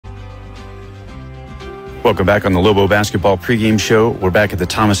Welcome back on the Lobo Basketball pregame show. We're back at the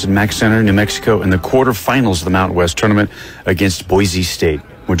Thomas & Mack Center, New Mexico, in the quarterfinals of the Mountain West Tournament against Boise State.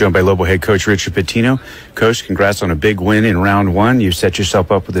 We're joined by Lobo head coach Richard Pitino. Coach, congrats on a big win in round one. You set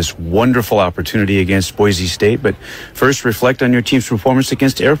yourself up with this wonderful opportunity against Boise State. But first, reflect on your team's performance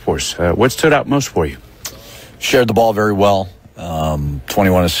against Air Force. What stood out most for you? Shared the ball very well.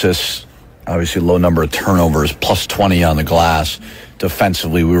 21 assists, obviously low number of turnovers, plus 20 on the glass.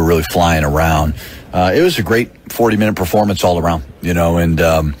 Defensively, we were really flying around. It was a great 40-minute performance all around, and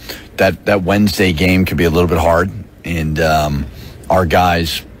that Wednesday game could be a little bit hard. And our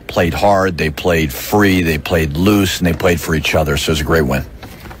guys played hard, they played free, they played loose, and they played for each other. So it was a great win.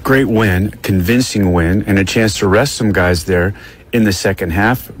 Great win, convincing win, and a chance to rest some guys there in the second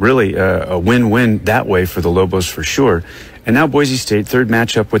half. Really a win-win that way for the Lobos for sure. And now Boise State, third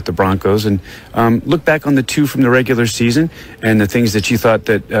matchup with the Broncos. And look back on the two from the regular season and the things that you thought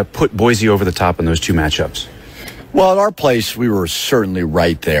that put Boise over the top in those two matchups. Well, at our place, we were certainly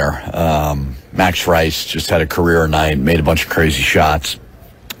right there. Max Rice just had a career night, made a bunch of crazy shots.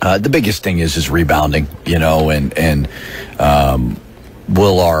 The biggest thing is rebounding, and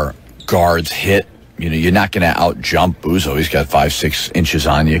will our guards hit? You're not going to out-jump Buzo. He's got 5-6 inches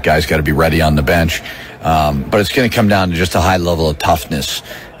on you. Guys got to be ready on the bench. But it's going to come down to just a high level of toughness.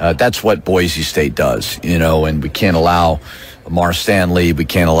 That's what Boise State does, and we can't allow Amar Stanley, we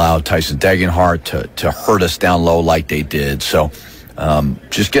can't allow Tyson Degenhart to hurt us down low like they did. So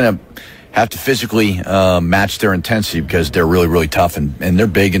just going to have to physically match their intensity because they're really, really tough, and they're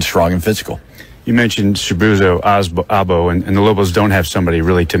big and strong and physical. You mentioned Shabuzo Abo, and the Lobos don't have somebody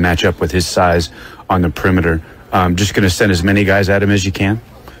really to match up with his size on the perimeter. Just going to send as many guys at him as you can?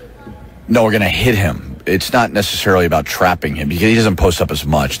 No, we're going to hit him. It's not necessarily about trapping him because he doesn't post up as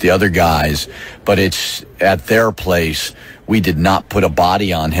much. The other guys, but it's at their place, we did not put a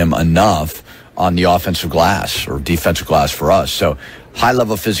body on him enough on the offensive glass or defensive glass for us. So high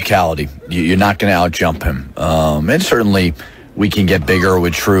level of physicality. You're not going to out-jump him. And certainly we can get bigger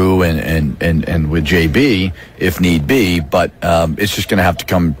with True and with JB if need be, but it's just going to have to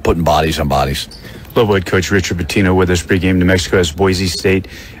come putting bodies on bodies. Lobo head coach Richard Pitino with us pregame. New Mexico has Boise State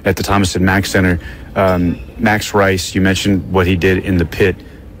at the Thomas & Mack Center. Max Rice, you mentioned what he did in the pit.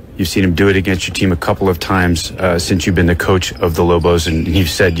 You've seen him do it against your team a couple of times since you've been the coach of the Lobos, and you've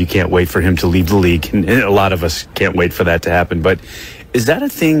said you can't wait for him to leave the league, and a lot of us can't wait for that to happen. But is that a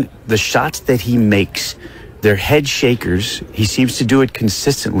thing, the shots that he makes, they're head shakers. He seems to do it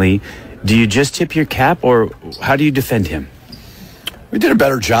consistently. Do you just tip your cap, or how do you defend him? We did a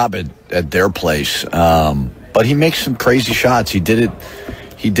better job at their place, but he makes some crazy shots. He did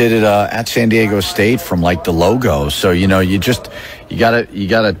it at San Diego State from like the logo. So you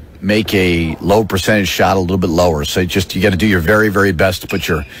gotta make a low percentage shot a little bit lower. So you got to do your very, very best to put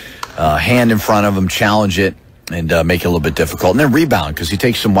your hand in front of him, challenge it, and make it a little bit difficult, and then rebound because he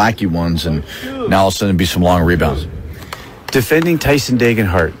takes some wacky ones, and now all of a sudden it'll be some long rebounds. Defending Tyson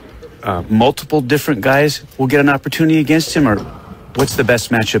Degenhart, multiple different guys will get an opportunity against him, or what's the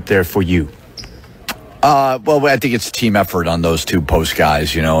best matchup there for you? Well, I think it's a team effort on those two post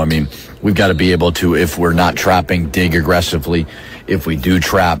guys. We've got to be able to, if we're not trapping, dig aggressively. If we do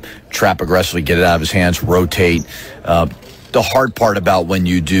trap aggressively, get it out of his hands, rotate. The hard part about when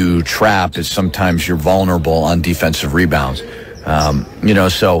you do trap is sometimes you're vulnerable on defensive rebounds.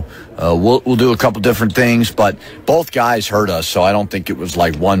 So we'll do a couple different things, but both guys hurt us, so I don't think it was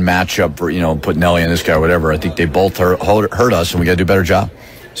like one matchup for, put Nelly on this guy or whatever. I think they both hurt us, and we got to do a better job.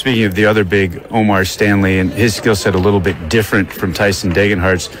 Speaking of the other big, Omar Stanley, and his skill set a little bit different from Tyson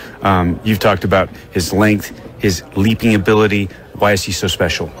Degenhart's, you've talked about his length, his leaping ability. Why is he so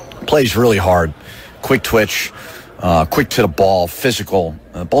special? Plays really hard, quick twitch, quick to the ball, physical.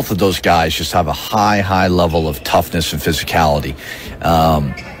 Both of those guys just have a high level of toughness and physicality.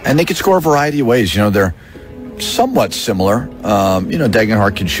 And they can score a variety of ways. They're somewhat similar.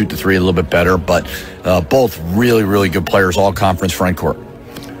 Degenhart can shoot the three a little bit better, but both really, really good players, all conference front court.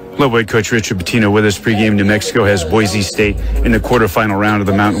 Lobo head coach Richard Pitino with us pregame. New Mexico has Boise State in the quarterfinal round of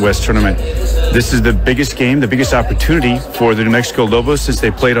the Mountain West Tournament. This is the biggest game, the biggest opportunity for the New Mexico Lobos since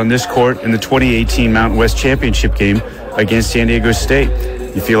they played on this court in the 2018 Mountain West Championship game against San Diego State.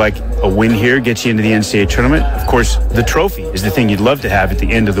 You feel like a win here gets you into the NCAA tournament? Of course, the trophy is the thing you'd love to have at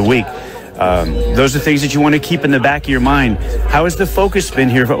the end of the week. Those are things that you want to keep in the back of your mind. How has the focus been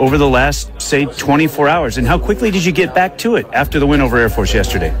here over the last, say, 24 hours? And how quickly did you get back to it after the win over Air Force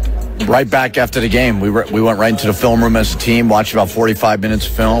yesterday? Right back after the game. We went right into the film room as a team, watched about 45 minutes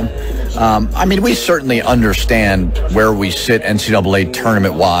of film. We certainly understand where we sit NCAA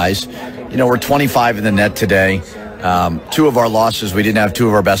tournament-wise. We're 25 in the net today. Two of our losses, we didn't have two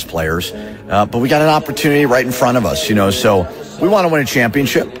of our best players, but we got an opportunity right in front of us, so we want to win a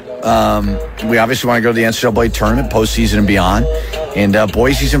championship. We obviously want to go to the NCAA tournament, postseason and beyond, and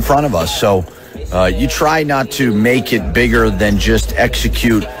Boise's in front of us. So you try not to make it bigger than just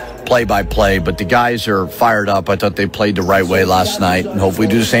execute play-by-play, but the guys are fired up. I thought they played the right way last night, and hopefully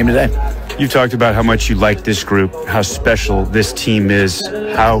do the same today. You've talked about how much you like this group, how special this team is.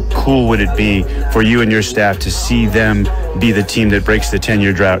 How cool would it be for you and your staff to see them be the team that breaks the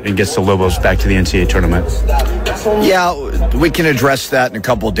 10-year drought and gets the Lobos back to the NCAA tournament? Yeah, we can address that in a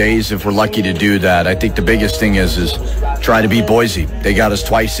couple of days if we're lucky to do that. I think the biggest thing is try to beat Boise. They got us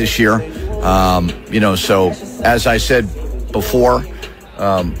twice this year. So as I said before,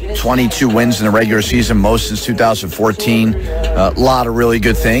 22 wins in the regular season, most since 2014. A lot of really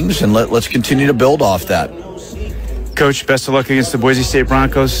good things, and let's continue to build off that. Coach, best of luck against the Boise State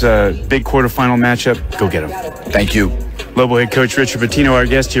Broncos. Big quarterfinal matchup. Go get them. Thank you. Lobo head coach Richard Pitino, our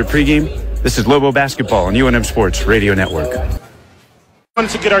guest here pregame. This is Lobo Basketball on UNM Sports Radio Network.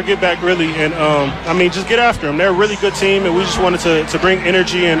 Wanted to get our get back really, and just get after them. They're a really good team, and we just wanted to bring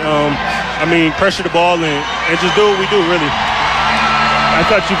energy and pressure the ball and just do what we do really. I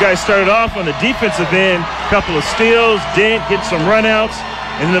thought you guys started off on the defensive end, a couple of steals, getting some runouts,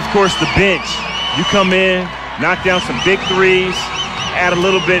 and then, of course, the bench. You come in, knock down some big threes, add a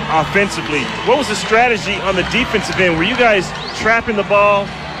little bit offensively. What was the strategy on the defensive end? Were you guys trapping the ball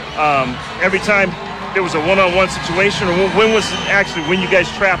every time there was a one-on-one situation, or when was it actually when you guys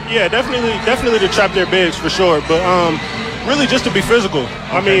trapped? Yeah, definitely to trap their bigs for sure, but really just to be physical.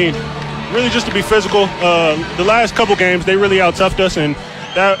 Okay. Really just to be physical. The last couple games, they really out-toughed us, and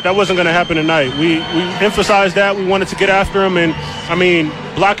that wasn't going to happen tonight. We emphasized that. We wanted to get after them and,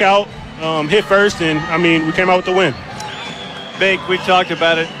 block out, hit first, and, we came out with the win. Big, we've talked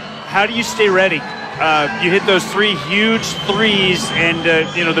about it. How do you stay ready? You hit those three huge threes, and,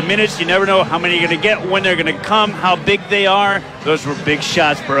 the minutes, you never know how many you're going to get, when they're going to come, how big they are. Those were big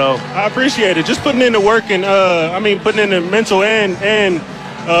shots, bro. I appreciate it. Just putting in the work and, putting in the mental and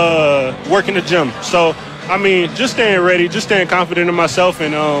working the gym. So, just staying ready, just staying confident in myself.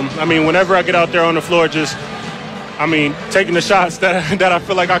 And, whenever I get out there on the floor, just, taking the shots that I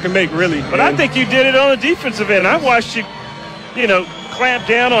feel like I can make, really. But I think you did it on the defensive end. I watched you, clamp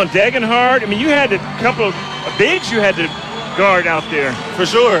down on Degenhardt. You had a couple of bigs you had to guard out there. For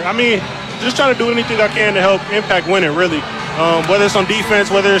sure. Just trying to do anything I can to help impact winning, really. Whether it's on defense,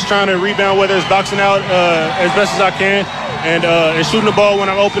 whether it's trying to rebound, whether it's boxing out as best as I can. And shooting the ball when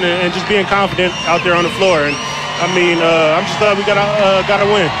I'm open and just being confident out there on the floor. And I'm just glad we got a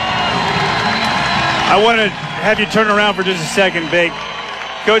win. I want to have you turn around for just a second, Big.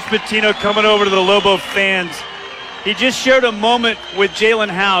 Coach Pitino coming over to the Lobo fans. He just shared a moment with Jalen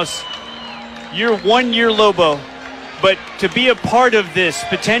House. You're 1 year Lobo, but to be a part of this,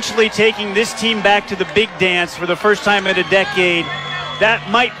 potentially taking this team back to the big dance for the first time in a decade, that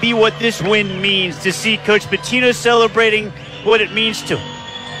might be what this win means, to see Coach Pitino celebrating what it means to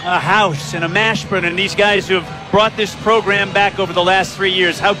a House and a Mashburn and these guys who have brought this program back over the last 3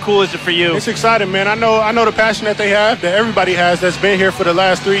 years. How cool is it for you? It's exciting, man. I know the passion that they have, that everybody has, that's been here for the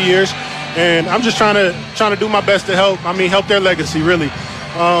last 3 years, and I'm just trying to do my best to help their legacy, really.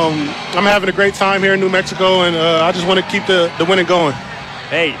 I'm having a great time here in New Mexico, and I just want to keep the winning going.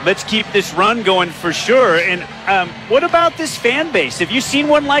 Hey, let's keep this run going for sure. And what about this fan base? Have you seen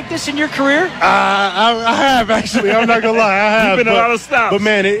one like this in your career? I have, actually. I'm not going to lie. I have. You've been a lot of stops. But,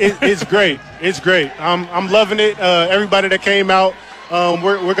 man, it's great. It's great. I'm loving it. Everybody that came out,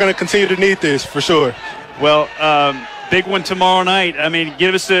 we're going to continue to need this for sure. Well, big one tomorrow night.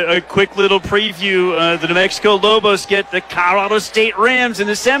 Give us a quick little preview. The New Mexico Lobos get the Colorado State Rams in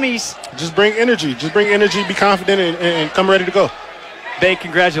the semis. Just bring energy. Be confident, and come ready to go. Bay,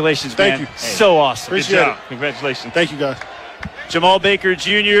 congratulations, man. Thank you. So awesome. Appreciate Good job. it. Congratulations. Thank you, guys. Jamal Baker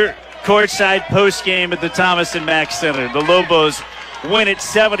Jr., courtside postgame at the Thomas and Mack Center. The Lobos win it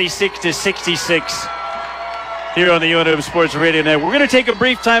 76-66 here on the UNM Sports Radio Network. We're going to take a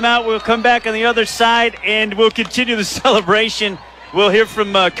brief timeout. We'll come back on the other side, and we'll continue the celebration. We'll hear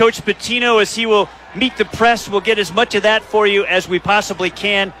from Coach Pitino as he will meet the press. We'll get as much of that for you as we possibly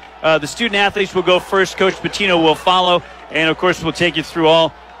can. The student athletes will go first. Coach Pitino will follow. And, of course, we'll take you through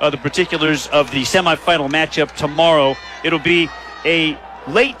all the particulars of the semifinal matchup tomorrow. It'll be a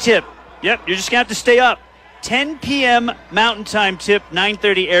late tip. Yep, you're just going to have to stay up. 10 p.m. Mountain Time tip,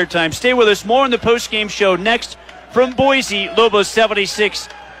 9:30 airtime. Stay with us. More on the postgame show next from Boise. Lobos 76,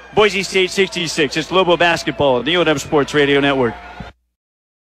 Boise State 66. It's Lobo Basketball on the UNM Sports Radio Network.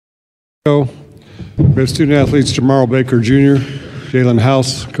 We have student athletes Jamal Baker Jr., Jalen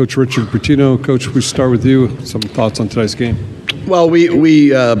House, Coach Richard Pitino. Coach, we start with you. Some thoughts on tonight's game? Well, we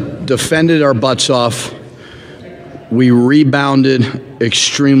defended our butts off. We rebounded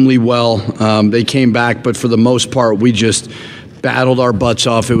extremely well. They came back, but for the most part, we just battled our butts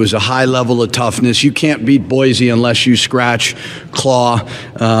off. It was a high level of toughness. You can't beat Boise unless you scratch, claw,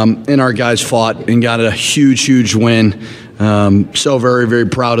 and our guys fought and got a huge win. So very, very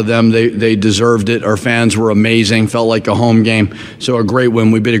proud of them. They deserved it. Our fans were amazing. Felt like a home game. So a great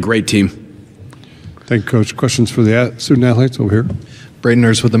win. We beat a great team. Thank you, Coach. Questions for the student athletes over here? Braden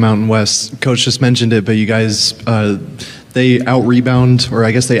Nurse with the Mountain West. Coach just mentioned it, but you guys, they out-rebound, or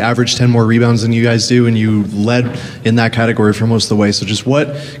I guess they average 10 more rebounds than you guys do, and you led in that category for most of the way. So just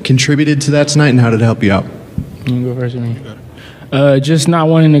what contributed to that tonight, and how did it help you out? You go first, me. Just not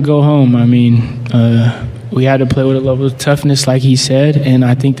wanting to go home. I mean, we had to play with a level of toughness, like he said, and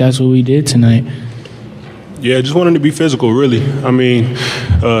I think that's what we did tonight. Yeah, just wanting to be physical, really. I mean,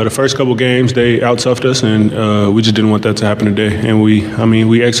 the first couple games, they out-toughed us, and we just didn't want that to happen today. And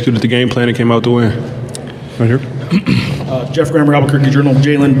we executed the game plan and came out to win. Right here. Jeff Grammer, Albuquerque Journal.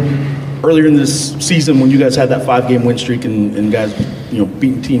 Jalen, earlier in this season when you guys had that 5-game win streak and guys,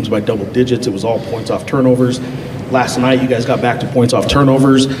 beating teams by double digits, it was all points off turnovers. Last night, you guys got back to points off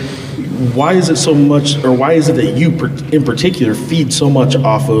turnovers. Why is it so much, or why is it that you in particular feed so much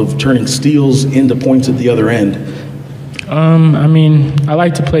off of turning steals into points at the other end? I mean, I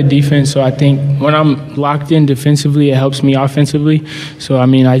like to play defense, so I think when I'm locked in defensively, it helps me offensively. So, I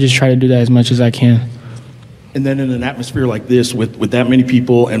mean, I just try to do that as much as I can. And then in an atmosphere like this, with that many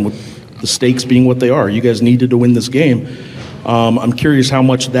people and with the stakes being what they are, you guys needed to win this game. I'm curious how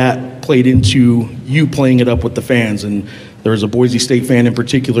much that played into you playing it up with the fans. And there was a Boise State fan in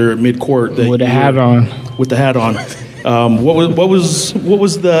particular at midcourt that with the hat on. With the hat on. What was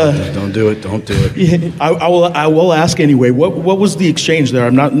the? Don't do it. I will ask anyway. What was the exchange there?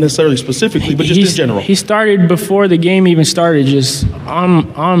 I'm not necessarily specifically, but just in general. He started before the game even started, just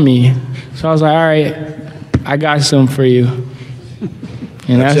on me. So I was like, all right, I got some for you.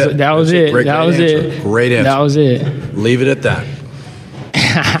 And that was it. Great answer. That was it. Leave it at that.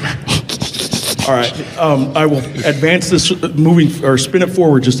 All right. I will advance this, spin it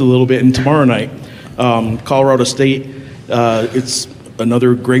forward just a little bit. And tomorrow night, Colorado State, it's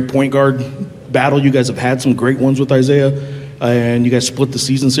another great point guard battle. You guys have had some great ones with Isaiah, and you guys split the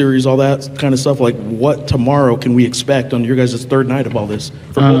season series, all that kind of stuff. Like, what tomorrow can we expect on your guys' third night of all this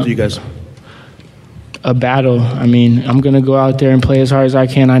for both of you guys? A battle. I mean, I'm going to go out there and play as hard as I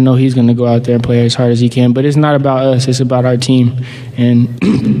can. I know he's going to go out there and play as hard as he can. But it's not about us. It's about our team. And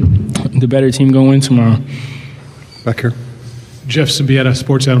the better team going to win tomorrow. Back here. Jeff Symbieta,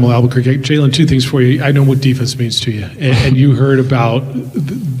 Sports Animal Albuquerque. Jalen, two things for you. I know what defense means to you. And you heard about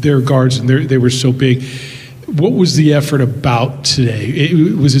their guards, and they were so big. What was the effort about today?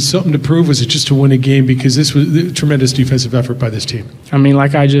 Was it something to prove? Was it just to win a game? Because this was a tremendous defensive effort by this team. I mean,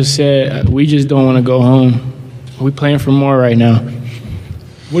 like I just said, we just don't want to go home. We're playing for more right now.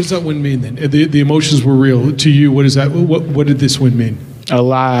 What does that win mean then? The emotions were real. To you, what is that? What did this win mean? A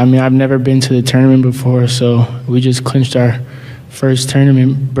lot. I mean, I've never been to the tournament before, so we just clinched our first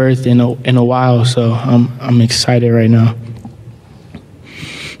tournament berth in a while. So I'm excited right now.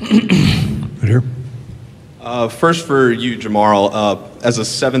 Right here. First for you, Jamarl, as a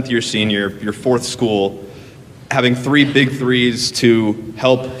seventh-year senior, your fourth school, having 3 big threes to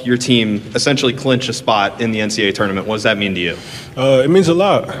help your team essentially clinch a spot in the NCAA tournament, what does that mean to you? It means a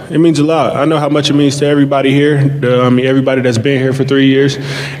lot. It means a lot. I know how much it means to everybody here. Everybody that's been here for 3 years.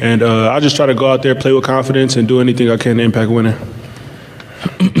 And I just try to go out there, play with confidence, and do anything I can to impact winning.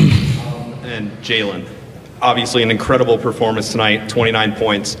 And Jalen, obviously an incredible performance tonight, 29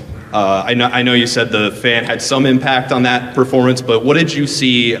 points. I know you said the fan had some impact on that performance, but what did you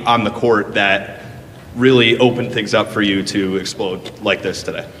see on the court that really opened things up for you to explode like this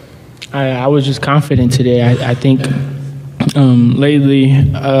today? I was just confident today. I think lately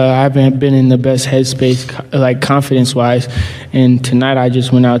I haven't been in the best headspace, like confidence-wise, and tonight I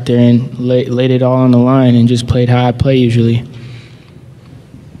just went out there and laid it all on the line and just played how I play usually.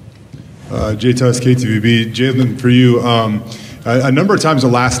 Jay Tuss, KTVB. Jalen, for you, a number of times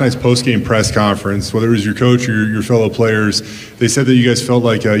in last night's post-game press conference, whether it was your coach or your fellow players, they said that you guys felt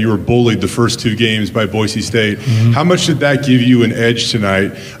like you were bullied the first 2 games by Boise State. Mm-hmm. How much did that give you an edge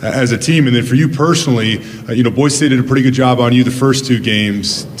tonight as a team? And then for you personally, Boise State did a pretty good job on you the first 2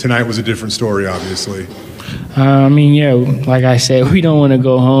 games. Tonight was a different story, obviously. I mean, yeah, like I said, we don't want to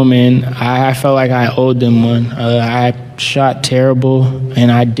go home, and I felt like I owed them one. I shot terrible,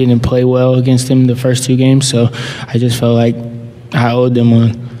 and I didn't play well against them the first 2 games, so I just felt like I owed them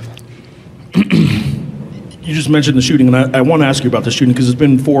one. you just mentioned the shooting, and I want to ask you about the shooting because it's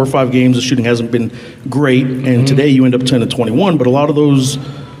been 4 or 5 games. The shooting hasn't been great, and today you end up 10 of 21. But a lot of those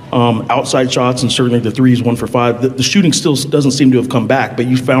outside shots and certainly the threes, 1 for 5, the shooting still doesn't seem to have come back. But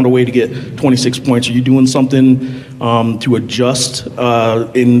you found a way to get 26 points. Are you doing something to adjust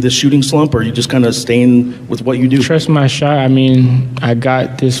in this shooting slump, or are you just kind of staying with what you do? Trust my shot. I mean, I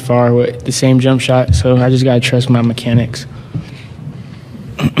got this far with the same jump shot, so I just got to trust my mechanics.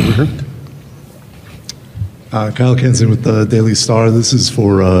 Kyle Kenson with the Daily Star. This is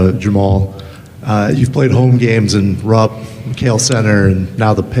for Jamal. You've played home games in Rupp, McHale Center, and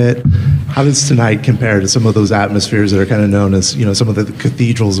now the Pit. How does tonight compare to some of those atmospheres that are kind of known as, some of the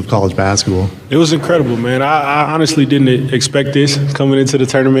cathedrals of college basketball? It was incredible, man. I honestly didn't expect this coming into the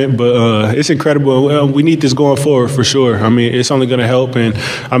tournament, but it's incredible. We need this going forward for sure. I mean, it's only going to help. And,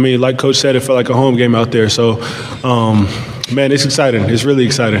 I mean, like Coach said, it felt like a home game out there. So, man, it's exciting. It's really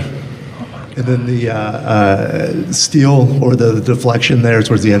exciting. And then the steal or the deflection there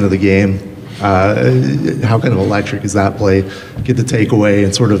towards the end of the game, how kind of electric is that play? Get the takeaway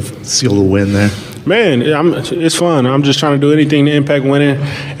and sort of seal the win there? Man, it's fun. I'm just trying to do anything to impact winning.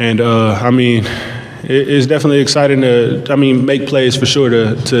 And, it's definitely exciting to, make plays for sure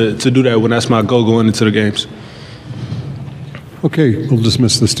to do that when that's my goal going into the games. Okay, we'll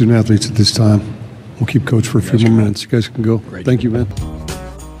dismiss the student athletes at this time. We'll keep Coach for a few more minutes. You guys can go. Great. Thank you, man.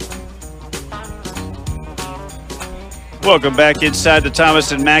 Welcome back inside the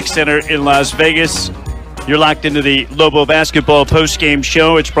Thomas and Mack Center in Las Vegas. You're locked into the Lobo Basketball postgame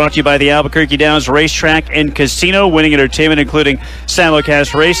show. It's brought to you by the Albuquerque Downs Racetrack and Casino. Winning entertainment including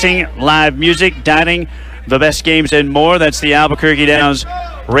simulcast racing, live music, dining, the best games, and more. That's the Albuquerque Downs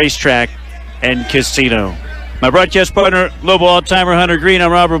Racetrack and Casino. My broadcast partner, Lobo all-timer Hunter Green.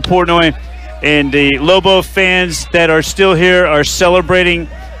 I'm Robert Portnoy. And the Lobo fans that are still here are celebrating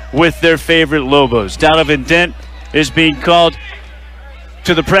with their favorite Lobos. Donovan Dent is being called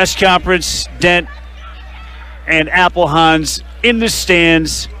to the press conference. Dent and Applehans in the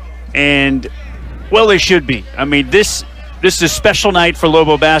stands, and, well, they should be. I mean, this is a special night for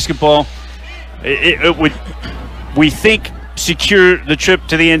Lobo basketball. It would, we think, secure the trip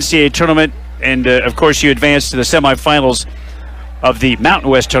to the NCAA tournament, and, of course, you advance to the semifinals of the Mountain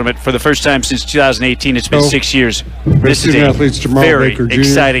West tournament for the first time since 2018. It's been 6 years. This is a very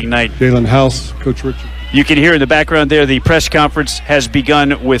exciting night. Jalen House, Coach Richard. You can hear in the background there the press conference has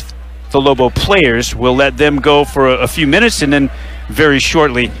begun with the Lobo players. We'll let them go for a few minutes, and then very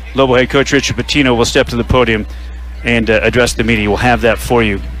shortly, Lobo head coach Richard Pitino will step to the podium and address the media. We'll have that for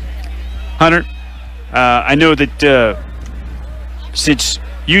you. Hunter, I know that since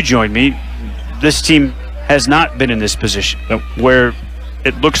you joined me, this team has not been in this position where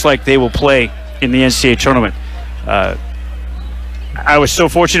it looks like they will play in the NCAA tournament. I was so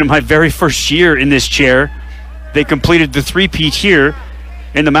fortunate in my very first year in this chair. They completed the three-peat here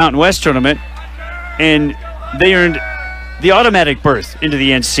in the Mountain West tournament, and they earned the automatic berth into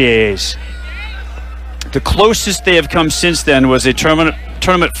the NCAAs. The closest they have come since then was a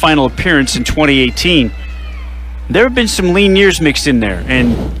tournament final appearance in 2018. There have been some lean years mixed in there,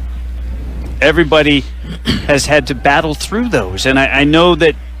 and everybody has had to battle through those. And I know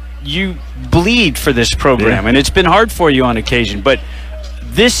that you bleed for this program, and it's been hard for you on occasion, but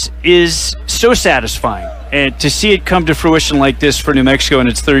this is so satisfying. And to see it come to fruition like this for New Mexico in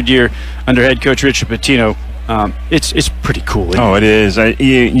its third year under head coach Richard Pitino, it's pretty cool. Oh, it is.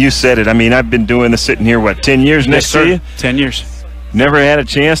 You said it. I mean, I've been doing this sitting here, 10 years next to you? 10 years. Never had a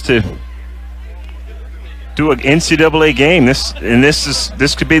chance to do an NCAA game.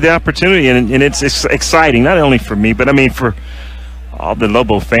 This could be the opportunity, and it's exciting, not only for me, but I mean for all the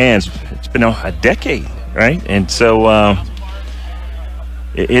Lobo fans. It's been a decade, right? And so I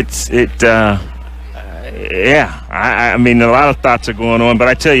mean, a lot of thoughts are going on, but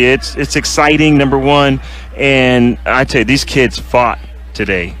I tell you, it's exciting, number one, and I tell you, these kids fought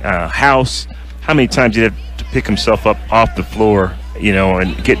today. House, how many times did he have to pick himself up off the floor,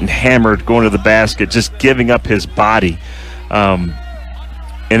 and getting hammered, going to the basket, just giving up his body. And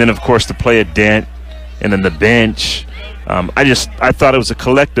then, of course, the play at Dent, and then the bench. I thought it was a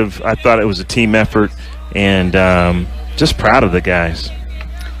collective. I thought it was a team effort, and just proud of the guys.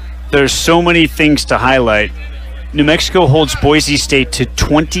 There's so many things to highlight. New Mexico holds Boise State to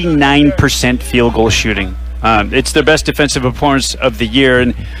 29% field goal shooting. It's their best defensive performance of the year,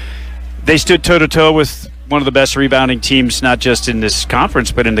 and they stood toe-to-toe with one of the best rebounding teams, not just in this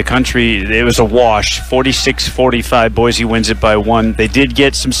conference, but in the country. It was a wash, 46-45. Boise wins it by 1. They did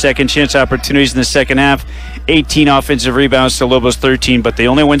get some second-chance opportunities in the second half. 18 offensive rebounds to Lobos 13, but they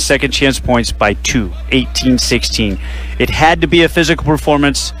only win second-chance points by 2, 18-16. It had to be a physical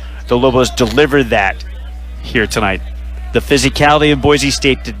performance. The Lobos delivered that. here tonight. The physicality of Boise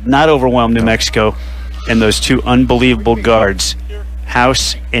State did not overwhelm New Mexico, and those two unbelievable guards,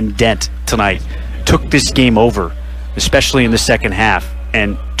 House and Dent, tonight took this game over, especially in the second half,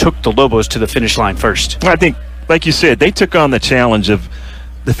 and took the Lobos to the finish line first. I think, like you said, they took on the challenge of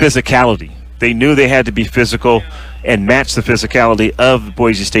the physicality. They knew they had to be physical and match the physicality of the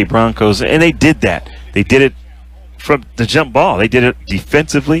Boise State Broncos, and they did that. They did it from the jump ball. They did it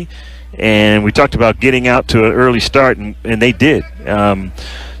defensively, and we talked about getting out to an early start, and they did.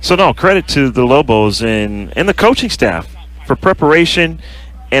 So, no, credit to the Lobos and the coaching staff for preparation,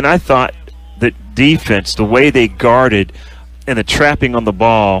 and I thought the defense, the way they guarded and the trapping on the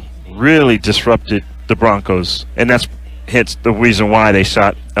ball really disrupted the Broncos, and that's hence the reason why they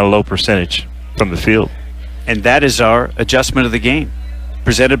shot a low percentage from the field. And that is our adjustment of the game,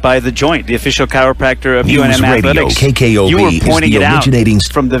 presented by The Joint, the official chiropractor of News UNM Radio, Athletics. KKOB You were pointing is the it out originating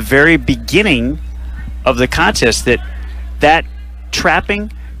from the very beginning of the contest that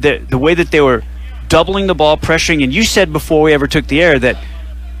trapping, the way that they were doubling the ball, pressuring, and you said before we ever took the air that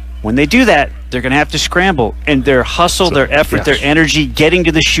when they do that, they're going to have to scramble, and their hustle, their effort, their energy, getting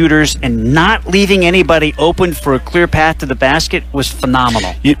to the shooters and not leaving anybody open for a clear path to the basket was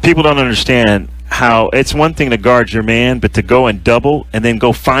phenomenal. People don't understand how it's one thing to guard your man, but to go and double and then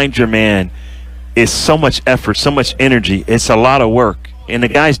go find your man is so much effort, so much energy. It's a lot of work, and the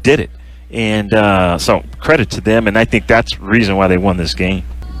guys did it. And so credit to them, and I think that's the reason why they won this game.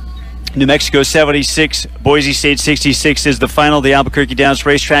 New Mexico 76, Boise State 66 is the final. The Albuquerque Downs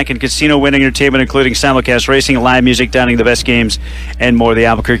Racetrack and Casino winning entertainment, including simulcast racing, live music, dining, the best games, and more. The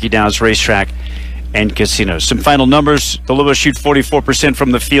Albuquerque Downs Racetrack and Casino. Some final numbers. The Lobos shoot 44%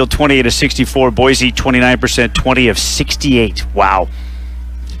 from the field, 28 of 64. Boise 29%, 20 of 68. Wow.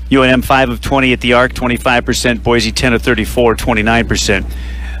 UNM 5 of 20 at the arc, 25%. Boise 10 of 34, 29%.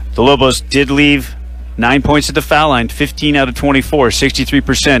 The Lobos did leave 9 points at the foul line, 15 out of 24,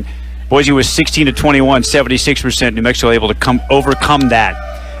 63%. Boise was 16 to 21, 76%. New Mexico able to overcome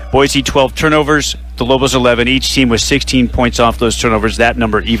that. Boise 12 turnovers, the Lobos 11. Each team was 16 points off those turnovers. That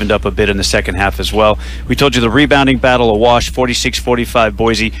number evened up a bit in the second half as well. We told you the rebounding battle, a wash, 46-45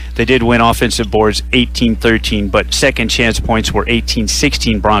 Boise. They did win offensive boards 18-13, but second chance points were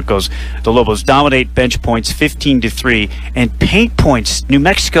 18-16 Broncos. The Lobos dominate bench points 15-3, and paint points. New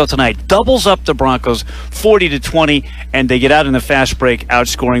Mexico tonight doubles up the Broncos 40-20, and they get out in the fast break,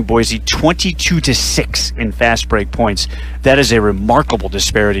 outscoring Boise 22-6 in fast break points. That is a remarkable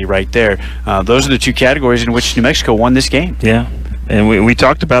disparity right there. Those are the two categories in which New Mexico won this game. Yeah, and we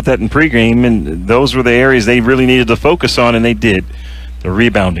talked about that in pregame, and those were the areas they really needed to focus on, and they did. The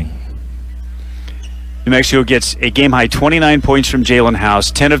rebounding. New Mexico gets a game-high 29 points from Jalen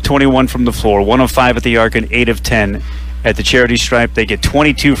House, 10 of 21 from the floor, 1 of 5 at the arc, and 8 of 10 at the charity stripe. They get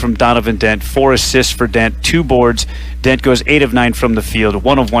 22 from Donovan Dent, 4 assists for Dent, 2 boards. Dent goes 8 of 9 from the field,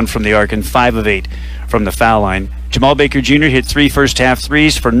 1 of 1 from the arc, and 5 of 8 from the foul line. Jamal Baker Jr. hit 3 first-half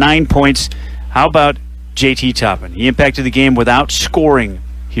threes for 9 points. How about JT Toppin? He impacted the game without scoring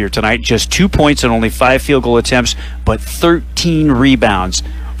here tonight. Just 2 points and only 5 field goal attempts, but 13 rebounds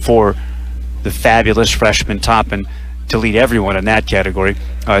for the fabulous freshman Toppin to lead everyone in that category.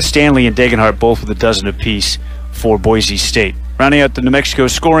 Stanley and Degenhart both with a dozen apiece for Boise State. Rounding out the New Mexico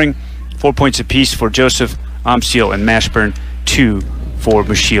scoring, 4 points apiece for Joseph, Amsiel, and Mashburn, 2 for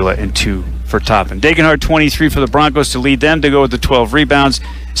Mushila, and 2 for Toppin. Degenhart 23 for the Broncos to lead them to go with the 12 rebounds.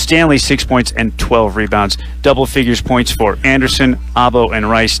 Stanley 6 points and 12 rebounds. Double figures points for Anderson, Abo, and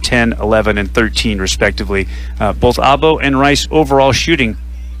Rice, 10, 11, and 13 respectively. Both Abo and Rice overall shooting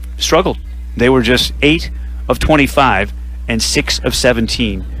struggled. They were just 8 of 25 and 6 of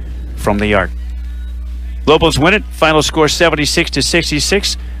 17 from the arc. Lobos win it. Final score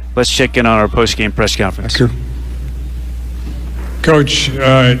 76-66. Let's check in on our post-game press conference. Coach,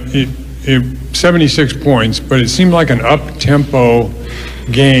 76 points, but it seemed like an up-tempo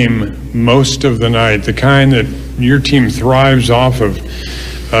game most of the night, the kind that your team thrives off of.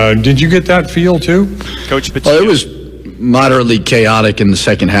 Did you get that feel too? Coach Pitino. Well, it was moderately chaotic in the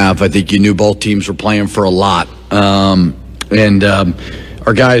second half. I think you knew both teams were playing for a lot.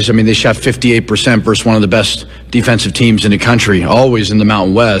 Our guys, I mean, they shot 58% versus one of the best defensive teams in the country, always in the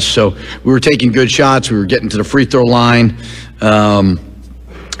Mountain West. So we were taking good shots. We were getting to the free throw line. And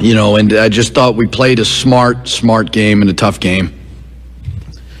I just thought we played a smart game and a tough game.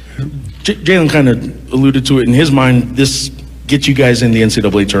 Jalen kind of alluded to it. In his mind, this gets you guys in the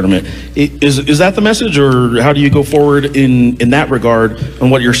NCAA tournament. Is that the message, or how do you go forward in that regard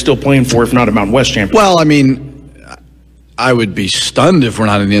on what you're still playing for, if not a Mountain West championship? Well, I mean, I would be stunned if we're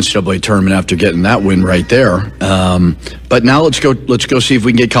not in the NCAA tournament after getting that win right there. But now let's go see if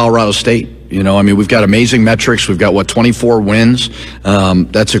we can get Colorado State. You know, I mean, we've got amazing metrics. We've got, 24 wins.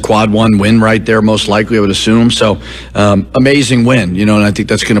 That's a quad 1 win right there, most likely, I would assume. So, amazing win, you know, and I think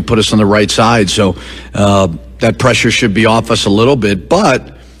that's going to put us on the right side. So, that pressure should be off us a little bit,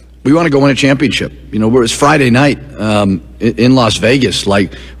 but we want to go win a championship. You know, it's Friday night in Las Vegas.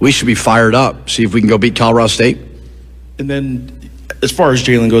 Like, we should be fired up, see if we can go beat Colorado State. And then, as far as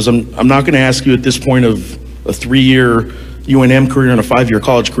Jalen goes, I'm not going to ask you at this point of a 3-year UNM career and a 5-year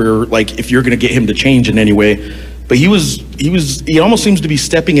college career, like if you're going to get him to change in any way. But he almost seems to be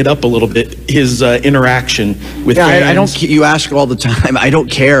stepping it up a little bit, his interaction with fans. I don't. You ask all the time. I don't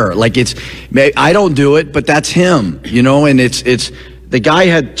care. Like, I don't do it, but that's him. You know, and it's the guy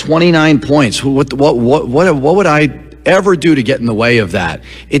had 29 points. What would I ever do to get in the way of that?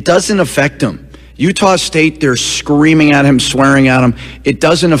 It doesn't affect him. Utah State, they're screaming at him, swearing at him. It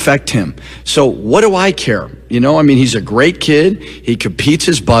doesn't affect him. So what do I care? You know, I mean, he's a great kid. He competes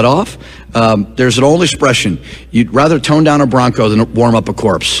his butt off. There's an old expression: you'd rather tone down a Bronco than warm up a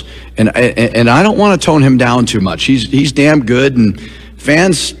corpse. And I don't want to tone him down too much. He's damn good, and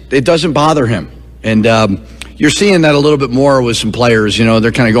fans, it doesn't bother him. And you're seeing that a little bit more with some players. You know,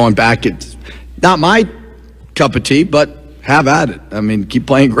 they're kind of going back. It's not my cup of tea, but have at it. I mean, keep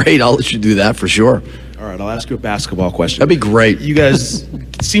playing great. I'll let you do that for sure. All right, I'll ask you a basketball question. That'd be great. You guys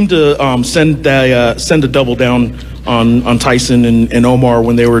seem to send a double down on Tyson and Omar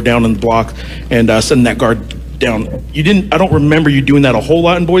when they were down in the block, and sending that guard down. You didn't. I don't remember you doing that a whole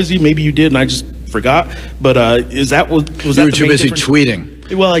lot in Boise. Maybe you did, and I just forgot. But was that you were too busy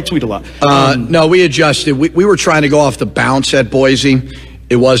tweeting? Well, I tweet a lot. No, we adjusted. We were trying to go off the bounce at Boise.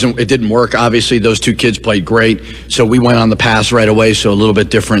 It didn't work. Obviously, those two kids played great. So we went on the pass right away. So a little bit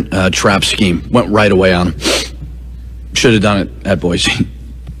different trap scheme. Went right away on them. Should have done it at Boise.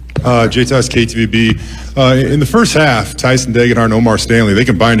 J-Toss, KTVB. In the first half, Tyson Degenhart and Omar Stanley, they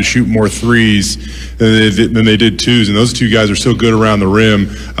combined to shoot more threes than they did twos, and those two guys are so good around the rim.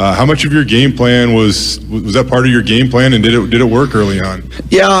 How much of your game plan was that part of your game plan, and did it work early on?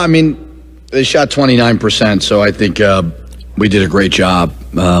 Yeah, I mean, they shot 29%, so I think we did a great job.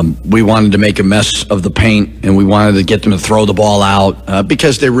 We wanted to make a mess of the paint, and we wanted to get them to throw the ball out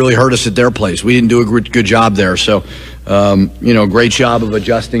because they really hurt us at their place. We didn't do a good job there. So, great job of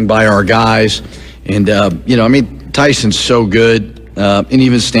adjusting by our guys. And, I mean, Tyson's so good, and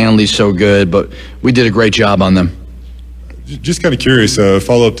even Stanley's so good, but we did a great job on them. Just kind of curious,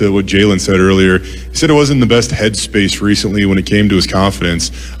 follow up to what Jalen said earlier. He said it wasn't in the best headspace recently when it came to his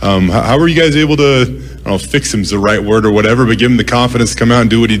confidence. How were you guys able to, I don't know if fix him's the right word or whatever, but give him the confidence to come out and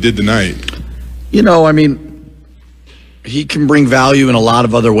do what he did tonight? You know, I mean, he can bring value in a lot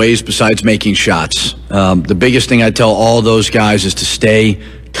of other ways besides making shots. The biggest thing I tell all those guys is to stay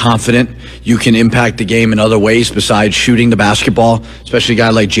confident. You can impact the game in other ways besides shooting the basketball, especially a guy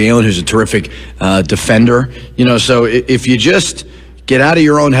like Jalen, who's a terrific defender. You know, so if you just get out of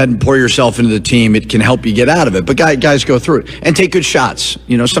your own head and pour yourself into the team, it can help you get out of it. But guys go through it and take good shots.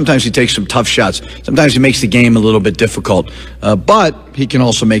 You know, sometimes he takes some tough shots. Sometimes he makes the game a little bit difficult. But he can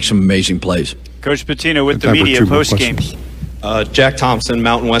also make some amazing plays. Coach Pitino with the media post-game. Jack Thompson,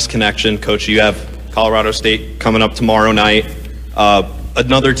 Mountain West Connection. Coach, you have Colorado State coming up tomorrow night.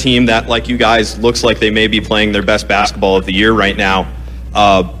 Another team that, like you guys, looks like they may be playing their best basketball of the year right now.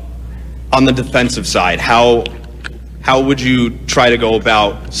 On the defensive side, how would you try to go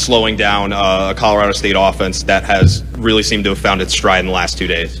about slowing down a Colorado State offense that has really seemed to have found its stride in the last 2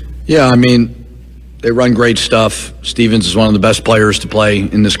 days? Yeah, I mean, they run great stuff. Stevens is one of the best players to play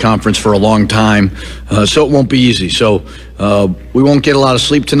in this conference for a long time, so it won't be easy. So we won't get a lot of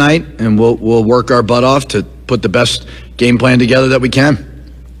sleep tonight, and we'll work our butt off to put the best game plan together that we can.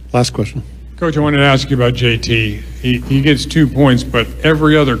 Last question. Coach, I wanted to ask you about JT. He gets 2 points, but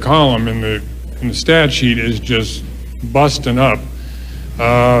every other column in the stat sheet is just busting up.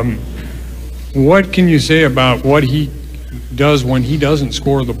 What can you say about what he does when he doesn't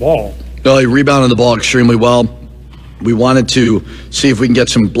score the ball? No, he rebounded the ball extremely well. We wanted to see if we can get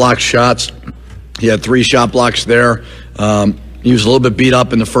some blocked shots. He had 3 shot blocks there. He was a little bit beat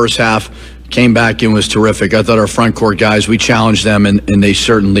up in the first half. Came back and was terrific. I thought our front court guys, we challenged them, and they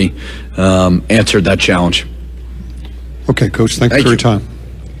certainly answered that challenge. Okay, Coach, thank you for your time.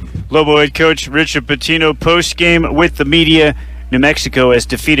 Lobo head coach Richard Pitino post-game with the media. New Mexico has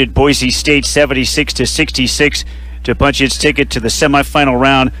defeated Boise State 76-66 to punch its ticket to the semifinal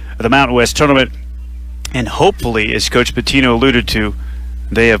round of the Mountain West Tournament. And hopefully, as Coach Pitino alluded to,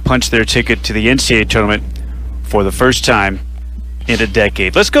 they have punched their ticket to the NCAA Tournament for the first time in a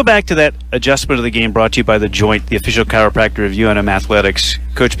decade. Let's go back to that adjustment of the game brought to you by The Joint, the official chiropractor of UNM Athletics.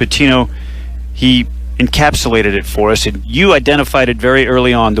 Coach Pitino, he encapsulated it for us, and you identified it very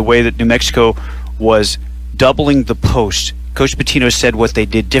early on, the way that New Mexico was doubling the post. Coach Pitino said what they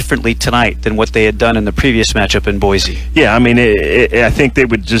did differently tonight than what they had done in the previous matchup in Boise. Yeah, I mean, I think they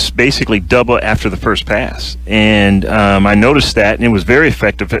would just basically double after the first pass. And I noticed that, and it was very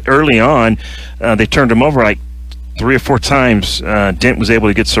effective. Early on, they turned them over like 3 or 4 times. Dent was able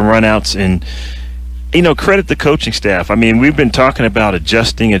to get some runouts, and, credit the coaching staff. I mean, we've been talking about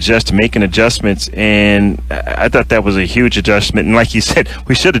adjusting, making adjustments, and I thought that was a huge adjustment. And like you said,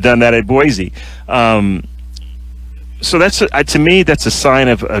 we should have done that at Boise. So that's to me, that's a sign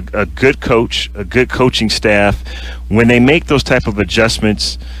of a good coach, a good coaching staff, when they make those type of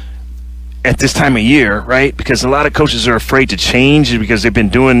adjustments at this time of year, right? Because a lot of coaches are afraid to change because they've been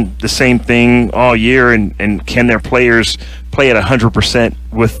doing the same thing all year, and can their players play at 100%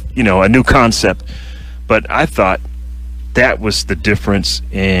 with a new concept? But I thought that was the difference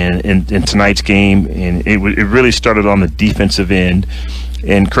in tonight's game, and it really started on the defensive end.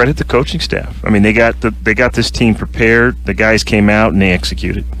 And credit the coaching staff. I mean, they got this team prepared. The guys came out and they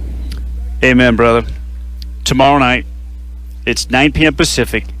executed. Amen, brother. Tomorrow night, it's 9 p.m.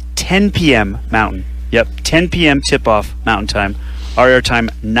 Pacific, 10 p.m. Mountain. Yep, 10 p.m. tip-off Mountain Time. Our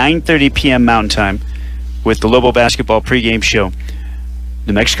airtime, 9:30 p.m. Mountain Time, with the Lobo basketball pregame show.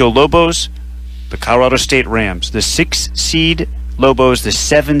 New Mexico Lobos, the Colorado State Rams. The 6-seed Lobos, the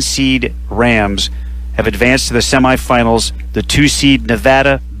 7-seed Rams have advanced to the semifinals. The 2-seed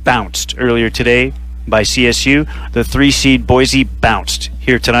Nevada bounced earlier today by CSU. The 3-seed Boise bounced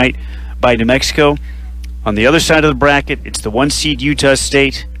here tonight by New Mexico. On the other side of the bracket, it's the 1-seed Utah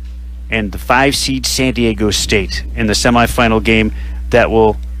State and the 5-seed San Diego State in the semifinal game that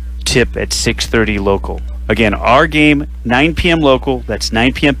will tip at 6:30 local. Again, our game, 9 p.m. local, that's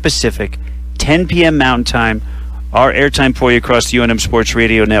 9 p.m. Pacific, 10 p.m. Mountain Time. Our airtime for you across the UNM Sports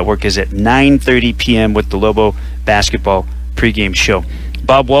Radio Network is at 9:30 p.m. with the Lobo basketball pregame show.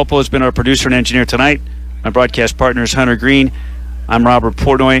 Bob Walpole has been our producer and engineer tonight. My broadcast partner is Hunter Green. I'm Robert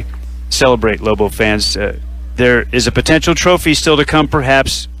Portnoy. Celebrate, Lobo fans. There is a potential trophy still to come,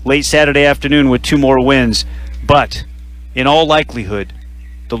 perhaps late Saturday afternoon with 2 more wins. But in all likelihood,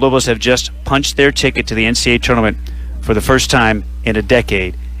 the Lobos have just punched their ticket to the NCAA tournament for the first time in a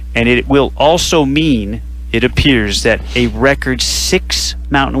decade. And it will also mean, it appears, that a record 6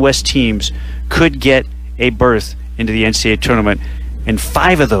 Mountain West teams could get a berth into the NCAA tournament, and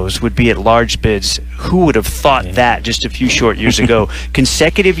 5 of those would be at large bids. Who would have thought that just a few short years ago?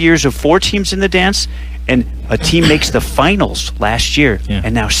 Consecutive years of 4 teams in the dance, and a team makes the finals last year,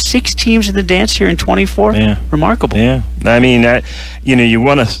 and now 6 teams in the dance here in 24. Remarkable. Yeah, I mean, you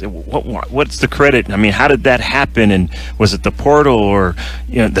want to. What's the credit? I mean, how did that happen? And was it the portal, or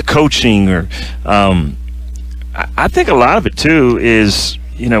the coaching, or? I think a lot of it too is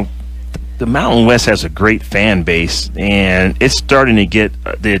the Mountain West has a great fan base, and it's starting to get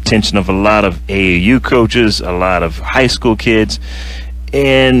the attention of a lot of AAU coaches, a lot of high school kids,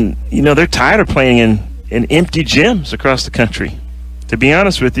 and they're tired of playing in empty gyms across the country, to be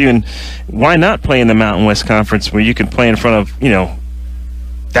honest with you. And why not play in the Mountain West Conference where you can play in front of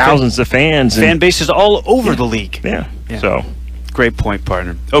thousands of fans? Fan bases all over the league. Yeah. So great point,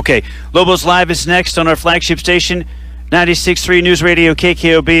 partner. Okay, Lobos Live is next on our flagship station, 96.3 News Radio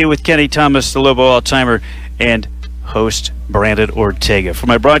KKOB, with Kenny Thomas, the Lobo all-timer, and host Brandon Ortega. For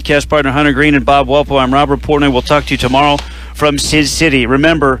my broadcast partner Hunter Green and Bob Walpole, I'm Robert Portnoy. We'll talk to you tomorrow from Sid City.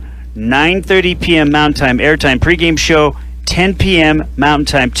 Remember, 9:30 p.m. Mountain Time airtime pregame show, 10 p.m. Mountain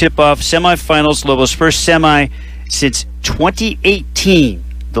Time tip-off, semifinals, Lobos' first semi since 2018.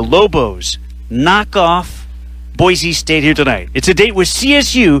 The Lobos knock off Boise State here tonight. It's a date with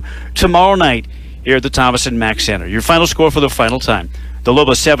CSU tomorrow night here at the Thomas and Mack Center. Your final score for the final time: the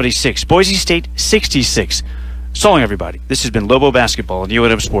Lobos 76, Boise State 66. So long, everybody. This has been Lobo Basketball on the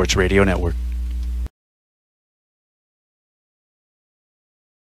UNM Sports Radio Network.